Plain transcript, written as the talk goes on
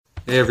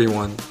Hey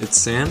everyone, it's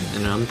Sam,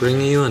 and I'm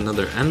bringing you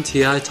another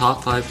MTI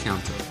Top 5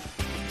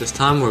 CountUP. This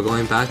time we're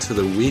going back to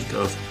the week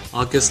of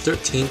August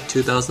 13th,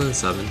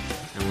 2007,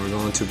 and we're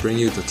going to bring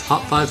you the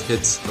top 5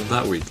 hits of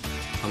that week,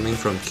 coming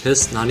from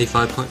Kiss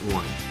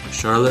 95.1, a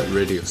Charlotte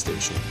radio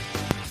station.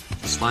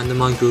 Just find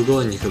them on Google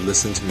and you can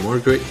listen to more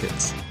great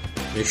hits.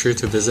 Make sure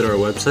to visit our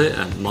website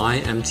at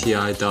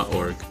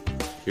mymti.org.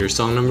 Here's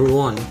song number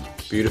 1,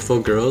 Beautiful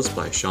Girls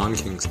by Sean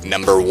Kingston.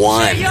 Number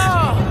 1.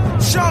 Yo,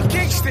 Sean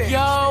Kingston.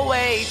 You're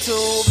way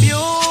too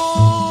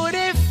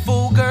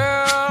beautiful,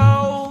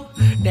 girl.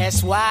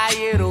 That's why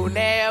it'll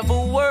never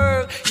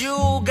work.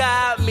 You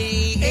got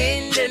me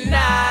in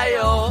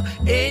denial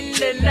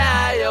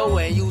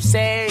when you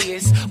say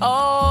it's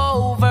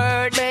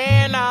over.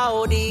 Man,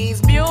 all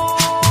these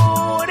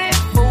beautiful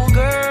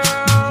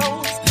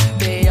girls,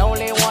 they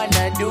only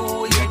wanna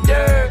do you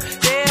dirt.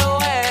 They'll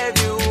have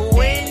you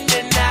in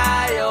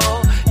denial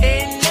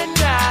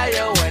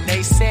when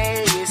they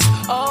say it's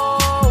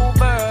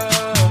over.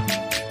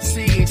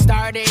 See, it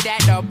started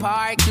at the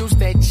park, used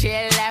to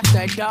chill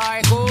after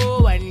dark.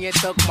 Ooh, when you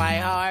took my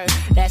heart,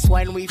 that's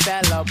when we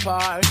fell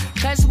apart.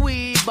 Cause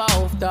we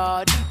both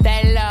thought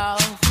that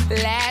love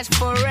lasts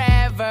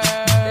forever.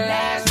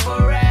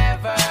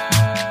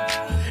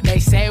 They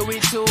say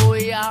we're too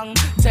young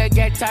to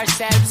get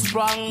ourselves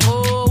sprung.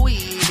 Oh,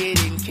 we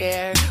didn't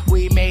care,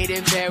 we made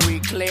it very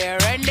clear.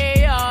 And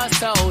they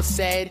also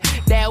said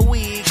that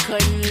we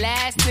couldn't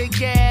last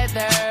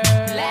together.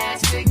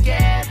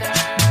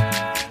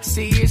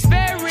 See, it's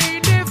very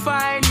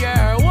defined,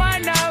 you're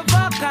one of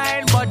a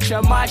kind, but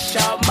you mash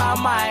up my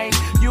mind.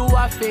 You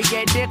a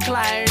figure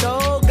declined,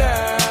 oh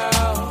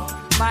girl.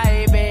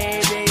 My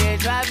baby is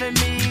driving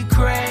me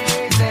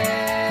crazy.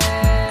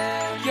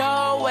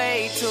 You're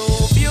way too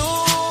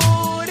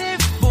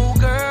beautiful,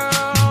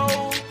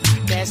 girl.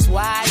 That's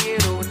why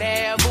it'll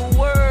never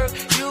work.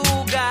 You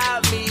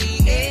got me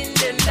in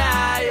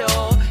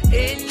denial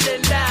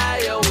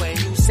when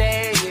you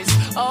say it's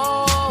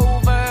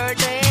over.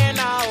 Then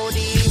all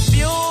these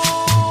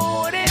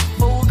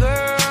beautiful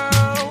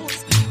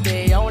girls,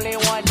 they only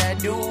wanna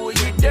do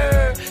you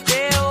dirt.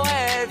 They'll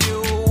have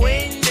you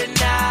in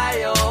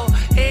denial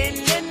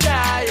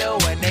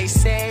when they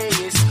say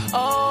it's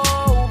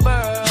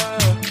over.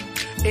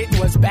 It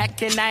was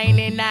back in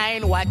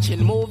 99,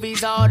 watching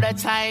movies all the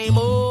time.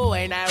 Oh,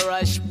 and I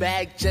rushed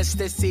back just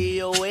to see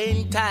you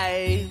in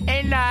time.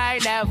 And I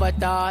never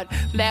thought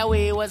that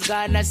we was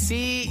gonna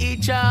see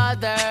each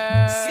other.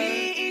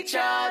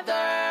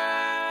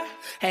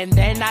 And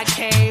then I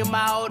came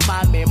out,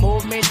 mommy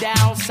moved me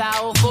down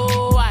south.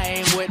 Oh,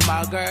 I'm with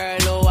my girl,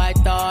 who I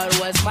thought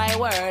was my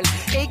world.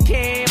 It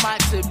came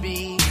out to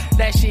be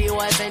that she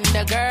wasn't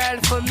the girl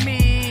for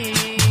me.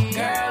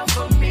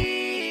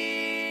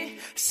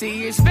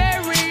 See, it's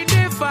very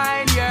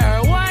defined,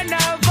 you're one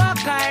of a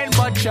kind,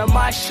 but you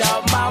mash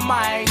up my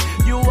mind.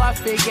 You a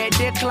figure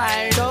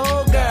declined,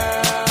 oh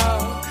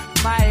girl.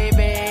 My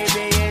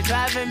baby is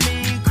driving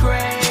me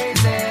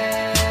crazy.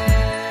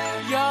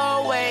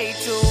 You're way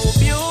too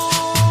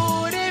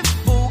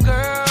beautiful,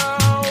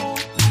 girl.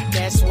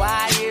 That's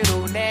why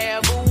it'll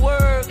never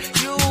work.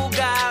 You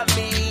got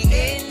me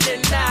in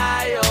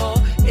denial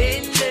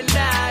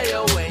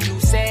when you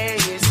say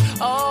it's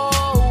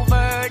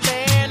over.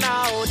 Then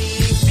all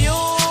these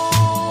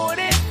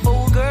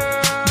beautiful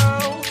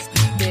girls,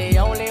 they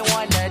only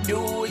wanna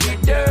do you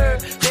dirt.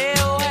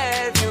 They'll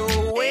have you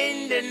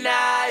in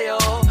denial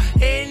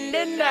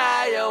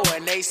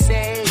when they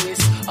say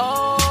it's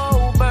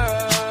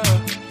over.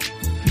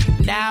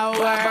 Now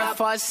we're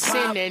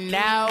fussing and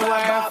now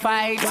we're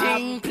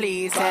fighting.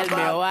 Please tell me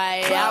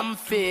why I'm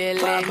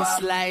feeling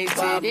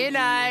slighted, and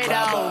I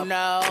don't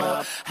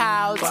know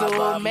how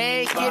to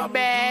make it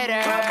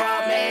better.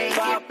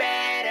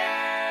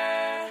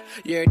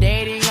 You're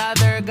dating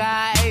other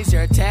guys,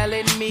 you're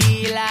telling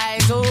me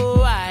lies.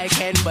 Oh, I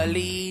can't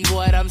believe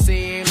what I'm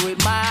seeing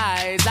with my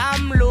eyes.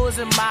 I'm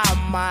losing my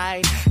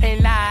mind,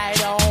 and I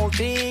don't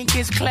think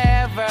it's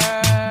clever.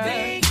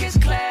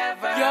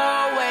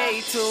 You're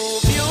way too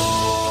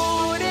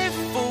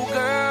beautiful,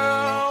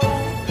 girl.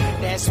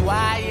 That's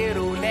why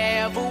it'll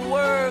never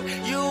work.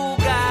 You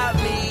got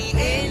me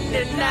in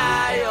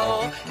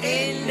denial.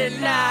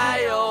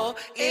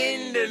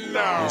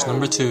 Here's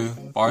number 2,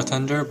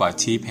 Bartender by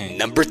T-Pain.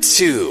 Number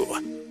 2.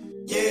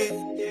 Yeah.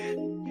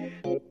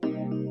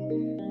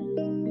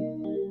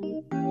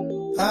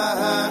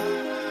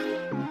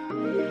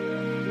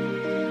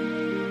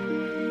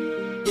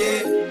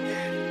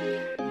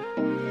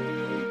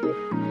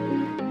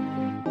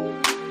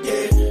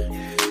 Yeah.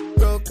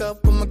 Broke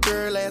up with my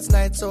girl last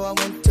night, so I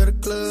went to the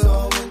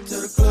club.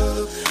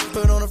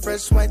 Put on a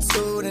fresh white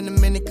suit and a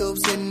mini coupe,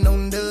 sitting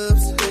on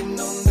dubs.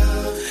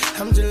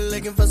 I'm just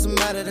looking for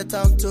somebody to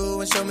talk to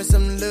and show me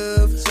some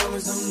love.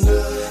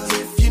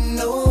 If you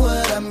know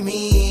what I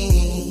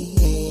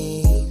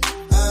mean.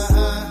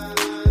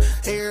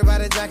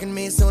 Everybody jocking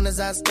me as soon as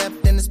I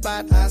stepped in the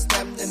spot.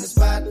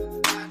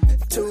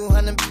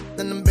 200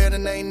 in the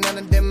building, ain't none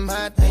of them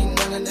hot.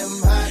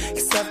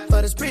 Except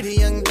for this pretty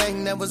young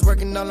thing that was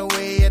working all the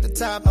way at the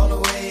top.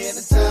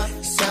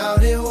 Shout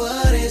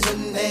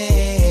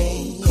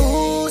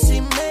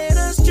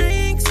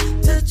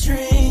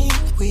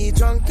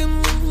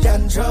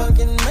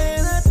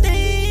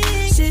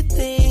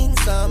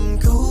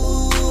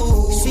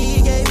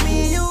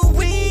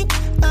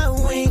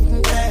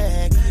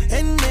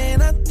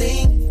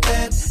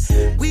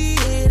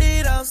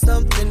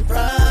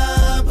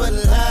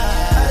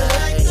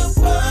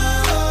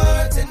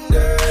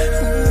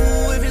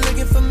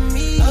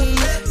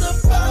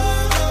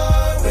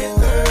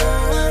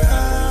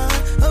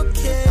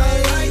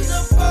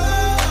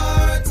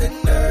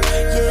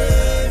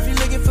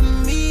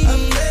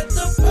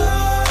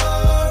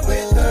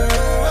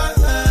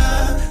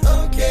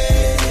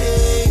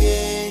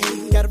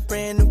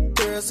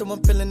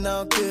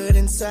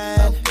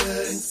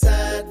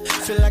inside.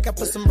 Feel like I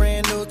put some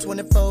brand new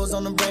 24s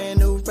on a brand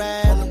new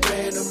ride. On a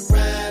brand new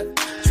ride.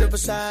 Triple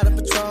shot of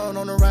Patron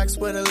on the rocks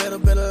with a little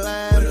bit of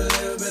lime. With a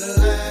little bit of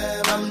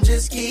lime. I'm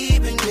just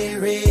keeping it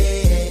real.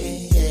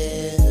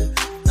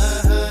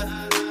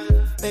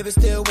 Baby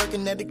still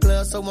working at the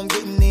club, so I'm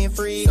getting in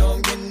free.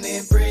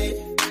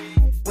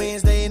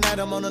 Wednesday night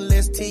I'm on the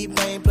list,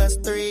 T-Pain plus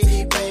 3.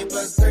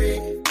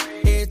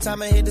 Every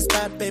time I hit the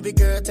spot, baby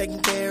girl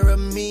taking care of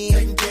me.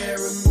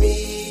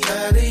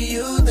 How do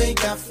you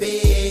think I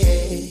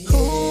feel?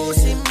 Ooh,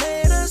 she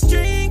made us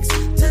drinks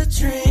to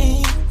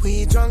drink.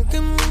 We drunk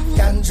and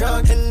got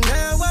drunk, and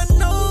now I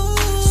know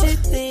she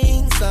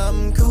thinks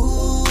I'm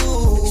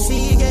cool.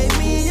 She gave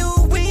me a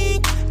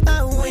wink,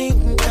 I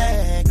wink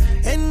back,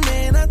 and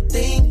then I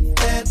think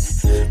that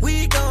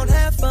we gon'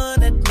 have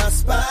fun at my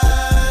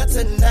spot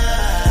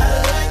tonight.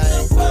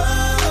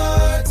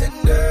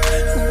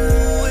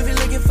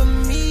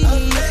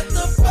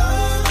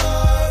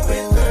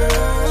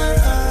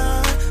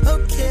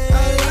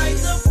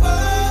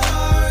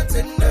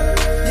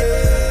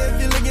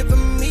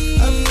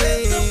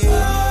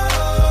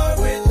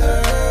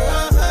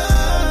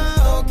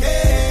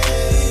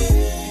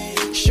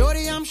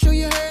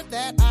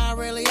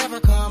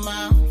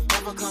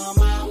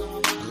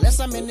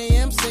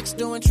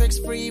 Doing tricks,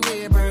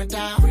 freeway burnt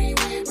out.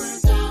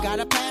 Got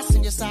a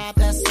passenger side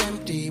that's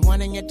empty,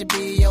 wanting it to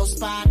be your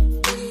spot.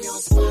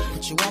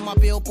 Put you on my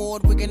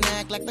billboard, we can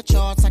act like the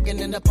charts. I can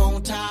end up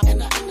on top.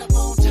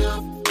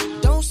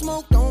 Don't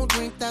smoke, don't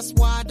drink, that's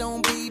why I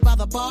don't be by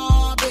the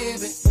bar,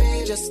 baby.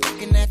 Just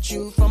looking at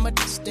you from a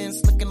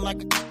distance, looking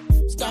like a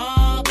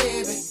star,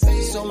 baby.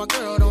 So my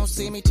girl don't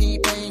see me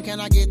T-Pain, can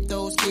I get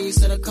those keys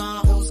to the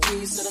car?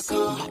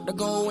 About to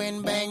go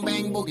in, bang,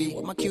 bang, boogie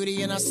with my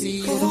cutie and I see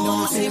you.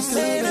 She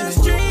made us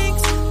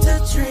drinks to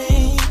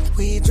drink.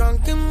 We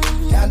drunk and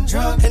got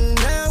drunk, and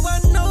now I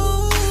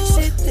know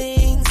she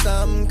thinks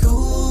I'm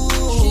cool.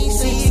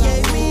 She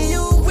gave me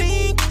a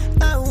wink,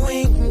 I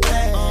wink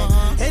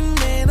back, and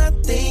then I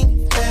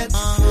think that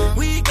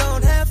we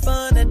gon' have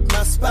fun at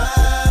my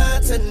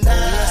spot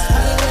tonight.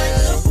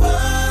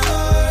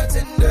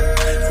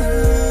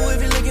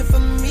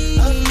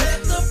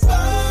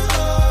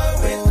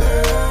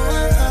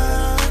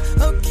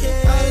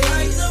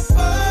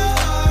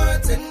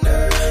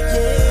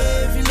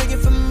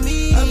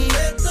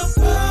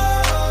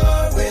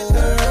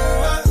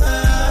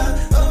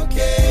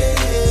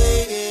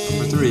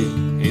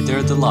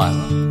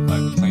 Delilah by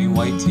Plain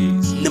White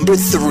Tees. Number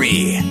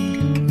 3.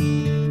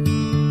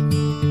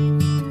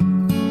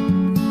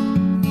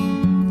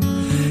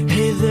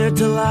 Hey there,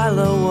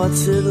 Delilah,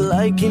 what's it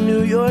like in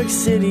New York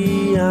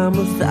City? I'm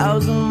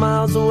 1,000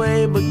 miles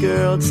away, but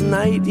girl,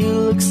 tonight you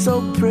look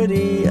so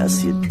pretty,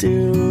 yes you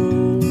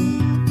do.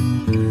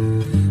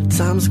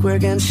 Times Square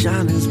can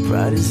shine as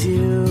bright as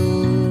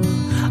you,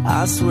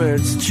 I swear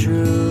it's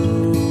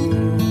true.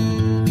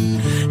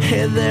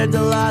 Hey there,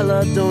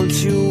 Delilah, don't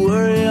you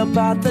worry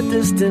about the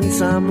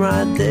distance. I'm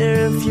right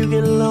there if you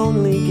get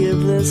lonely.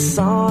 Give this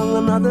song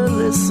another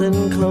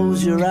listen.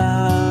 Close your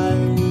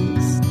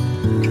eyes.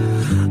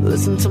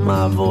 Listen to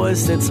my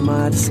voice, it's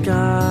my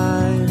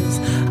disguise.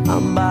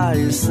 I'm by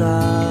your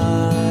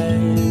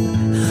side.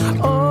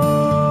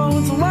 Oh,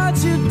 it's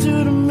what you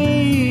do to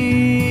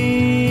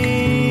me.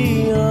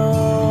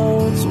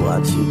 Oh, it's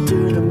what you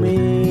do to me.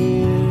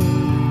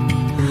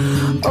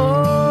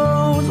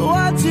 Oh, it's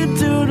what you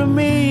do to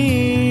me.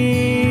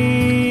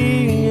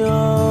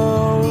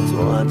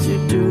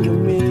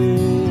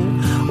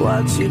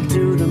 What you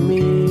do to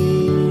me.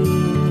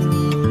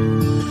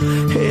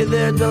 Hey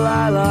there,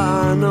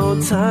 Delilah, I know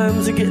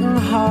times are getting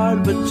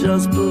hard, but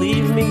just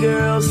believe me,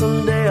 girl,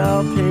 someday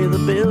I'll pay the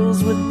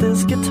bills with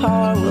this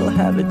guitar. We'll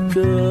have it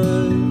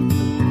good.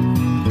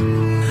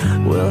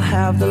 We'll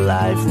have the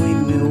life we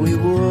knew we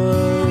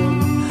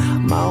would.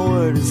 My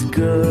word is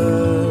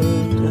good.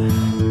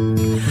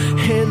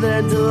 Hey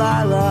there,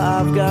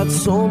 Delilah, I've got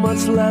so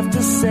much left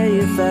to say.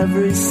 If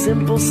every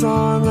simple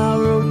song I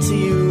wrote to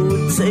you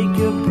would take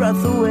your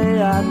breath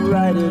away, I'd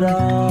write it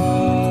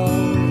all.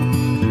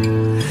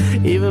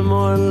 Even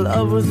more in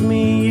love with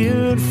me,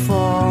 you'd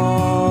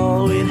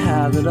fall. We'd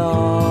have it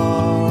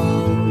all.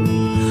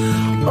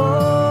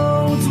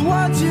 Oh, it's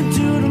what you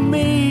do to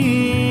me.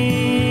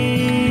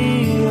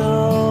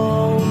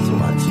 Oh, it's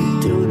what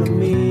you do to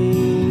me.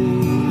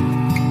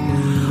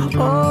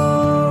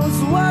 Oh,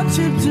 it's what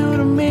you do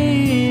to me.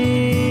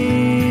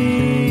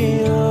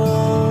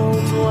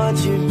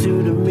 You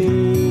do to me.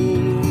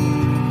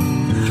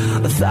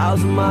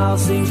 1,000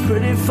 miles seems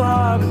pretty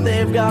far, but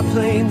they've got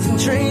planes and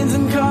trains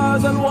and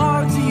cars. I'd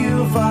walk to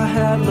you if I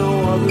had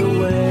no other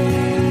way.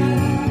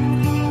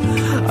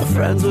 Our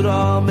friends would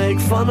all make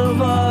fun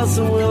of us,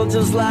 and we'll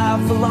just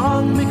laugh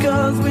along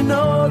because we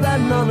know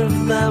that none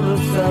of them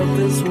have felt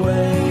this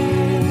way.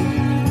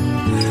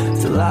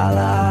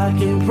 Delilah, I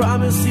can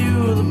promise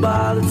you that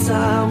by the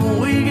time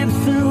we get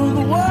through,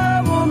 the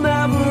world will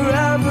never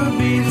ever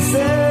be the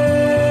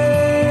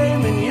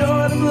same.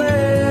 You're to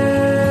blame.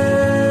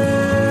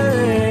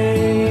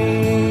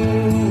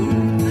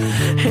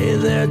 Hey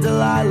there,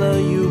 Delilah,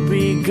 you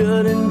be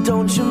good and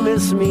don't Don't you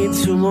miss me?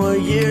 2 more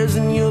years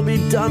and you'll be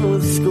done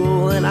with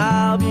school, and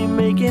I'll be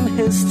making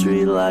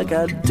history like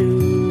I do.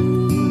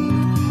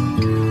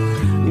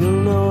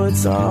 You'll know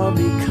it's all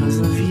because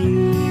of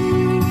you.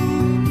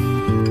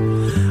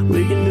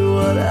 We can do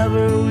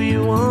whatever we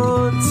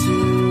want to.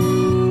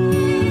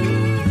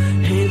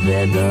 Hey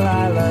there,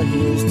 Delilah,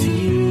 here's to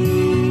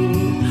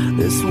you.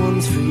 This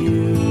one's for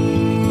you.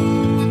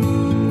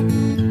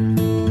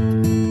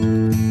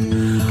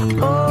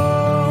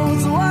 Oh,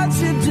 it's what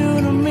you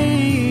do to me.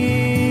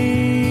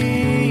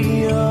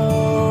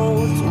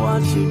 Oh, it's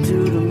what you do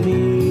to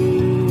me.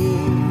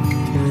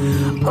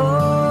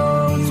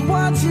 Oh, it's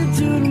what you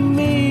do to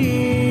me.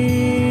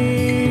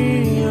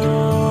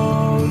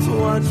 Oh, it's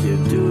what you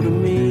do to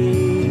me.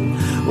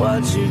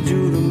 What you do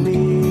to me.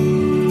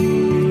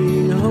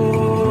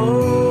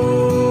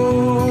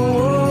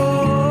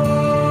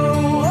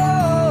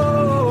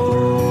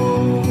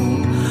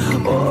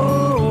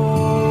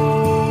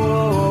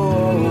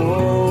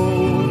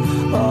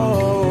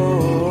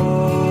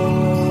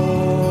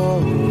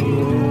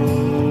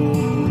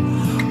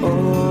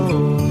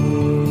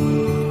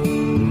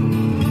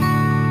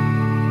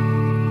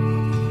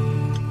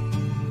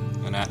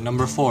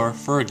 Number 4,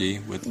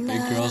 Fergie with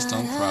Big Girls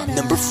Don't Cry.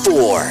 Number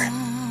 4.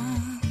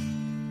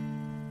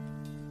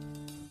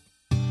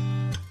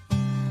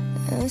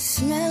 The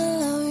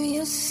smell of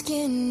your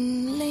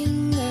skin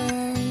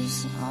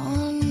lingers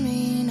on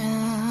me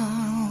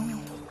now.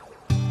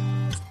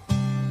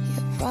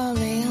 You're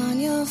probably on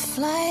your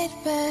flight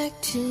back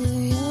to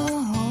your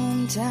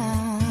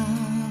hometown.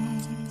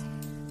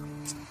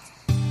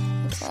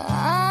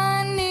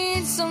 I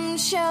need some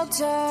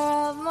shelter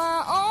of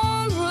my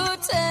own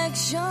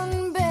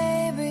protection, baby.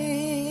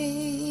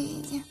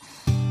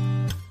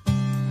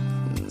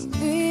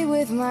 Be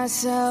with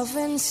myself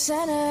in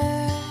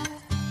center,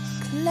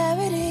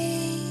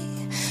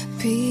 clarity,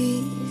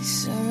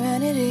 peace,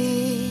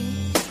 serenity.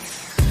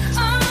 I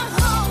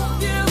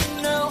hope you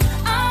know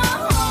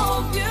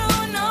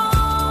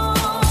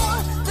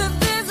that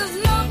this has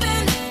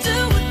nothing to do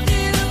with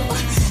you.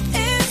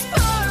 It's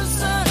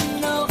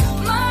personal,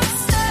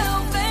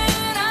 myself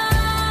and I.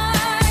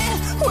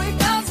 We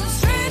got some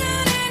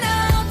straightening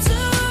out to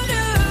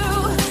do,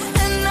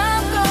 and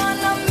I'm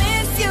gonna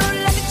miss you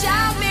like a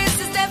child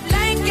misses that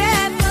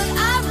blanket. But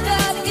I've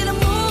got to get a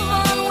move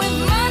on with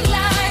my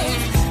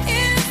life.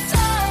 It's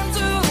time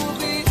to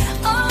be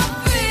a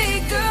big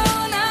girl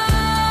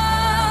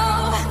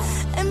now,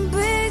 and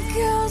big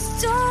girls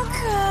don't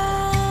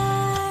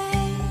cry.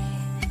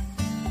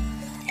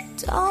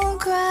 Don't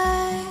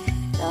cry,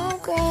 don't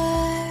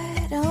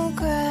cry, don't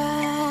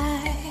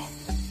cry.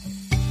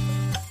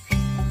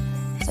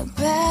 The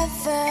path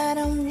that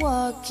I'm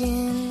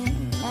walking,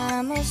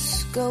 I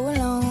must go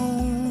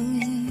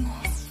alone.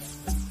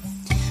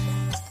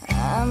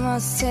 I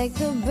must take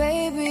the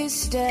baby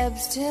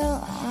steps till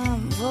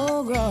I'm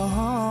full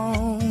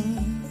grown.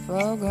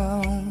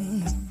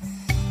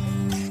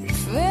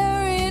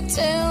 Fairy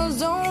tales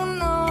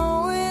don't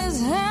always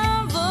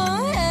have a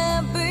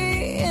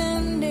happy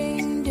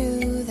ending,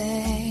 do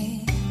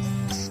they?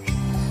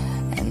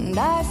 And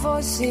I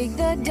foresee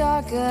the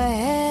dark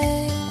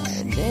ahead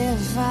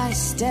if I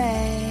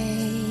stay.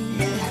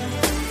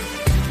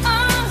 I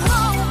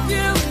hope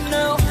you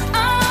know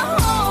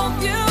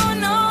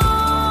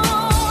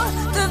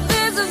that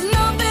this has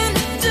nothing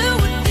to do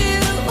with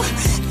you.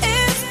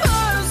 It's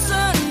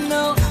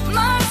personal,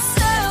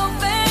 myself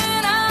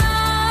and I.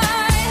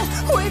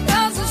 We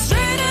got some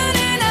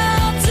straightening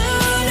out to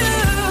do,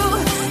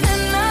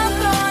 and I'm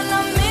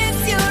gonna miss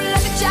you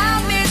like a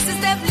child misses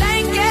that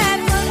blanket.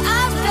 But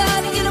I've got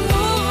to get a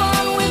move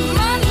on with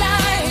my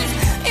life.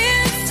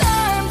 It's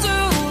time to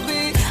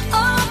be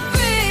a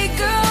big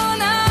girl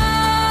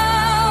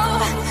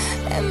now,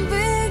 and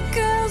big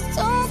girls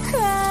don't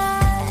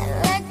cry.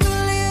 Like a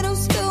little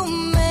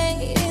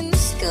schoolmate in the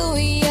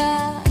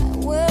schoolyard,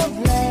 we'll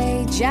play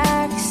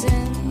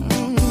Jackson,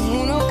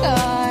 Uno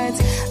cards.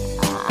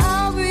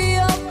 I'll be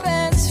your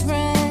best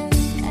friend,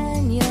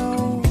 and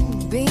you'll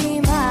be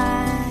my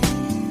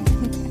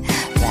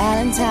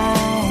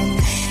Valentine.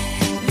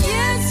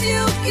 Yes,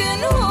 you can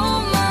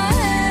hold my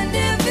hand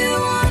if you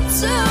want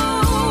to,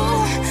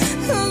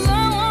 'cause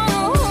I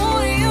wanna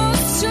hold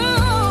yours too.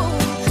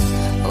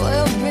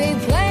 We'll be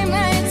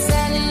playmates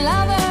and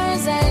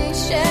lovers and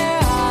share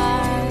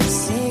our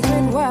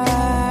secret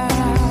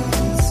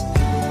worlds.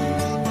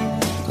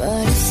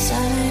 But it's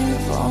time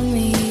for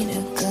me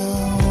to go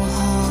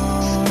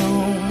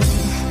home.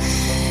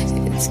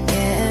 It's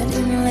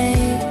getting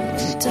late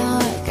and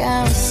dark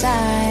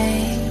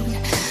outside.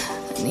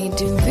 I need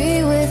to be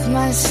with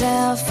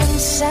myself in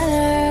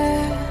center,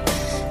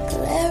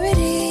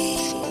 clarity,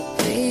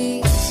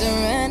 peace,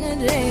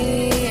 serenity.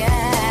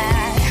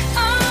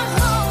 I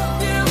hope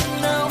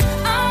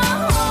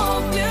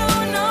you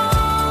know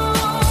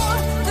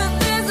that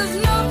this has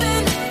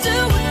nothing to do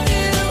with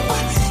you.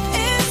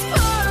 It's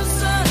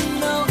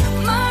personal,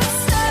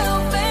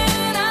 myself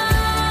and I.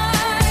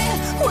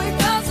 We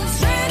got some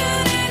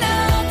straightening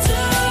out to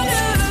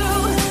do,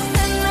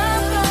 and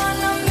I'm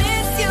gonna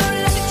miss you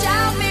like a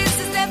child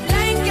misses that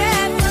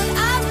blanket.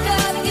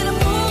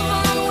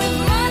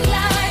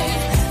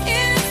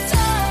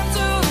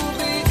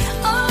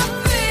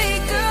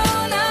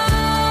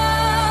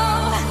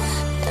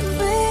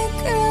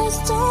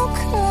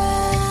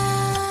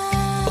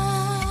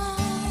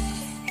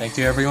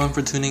 you everyone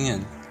for tuning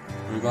in.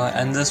 We're going to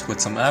end this with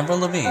some Avril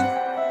Lavigne.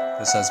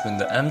 This has been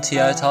the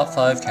MTI Top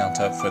 5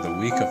 Count-Up for the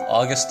week of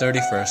August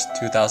 31st,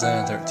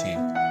 2013.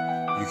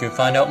 You can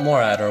find out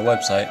more at our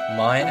website,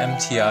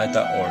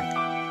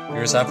 mymti.org.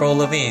 Here's Avril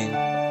Lavigne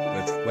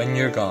with When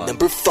You're Gone.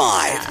 Number 5.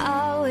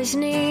 I always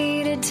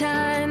needed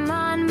time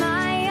on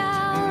my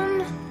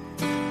own.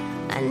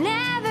 I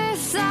never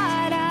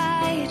thought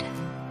I'd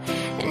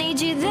need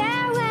you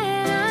there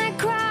when I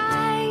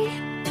cry.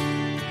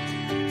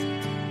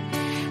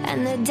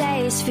 And the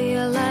days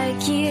feel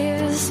like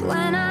years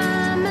when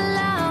I'm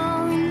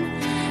alone.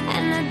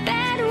 And the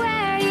bed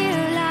where you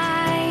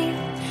lie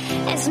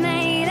is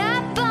made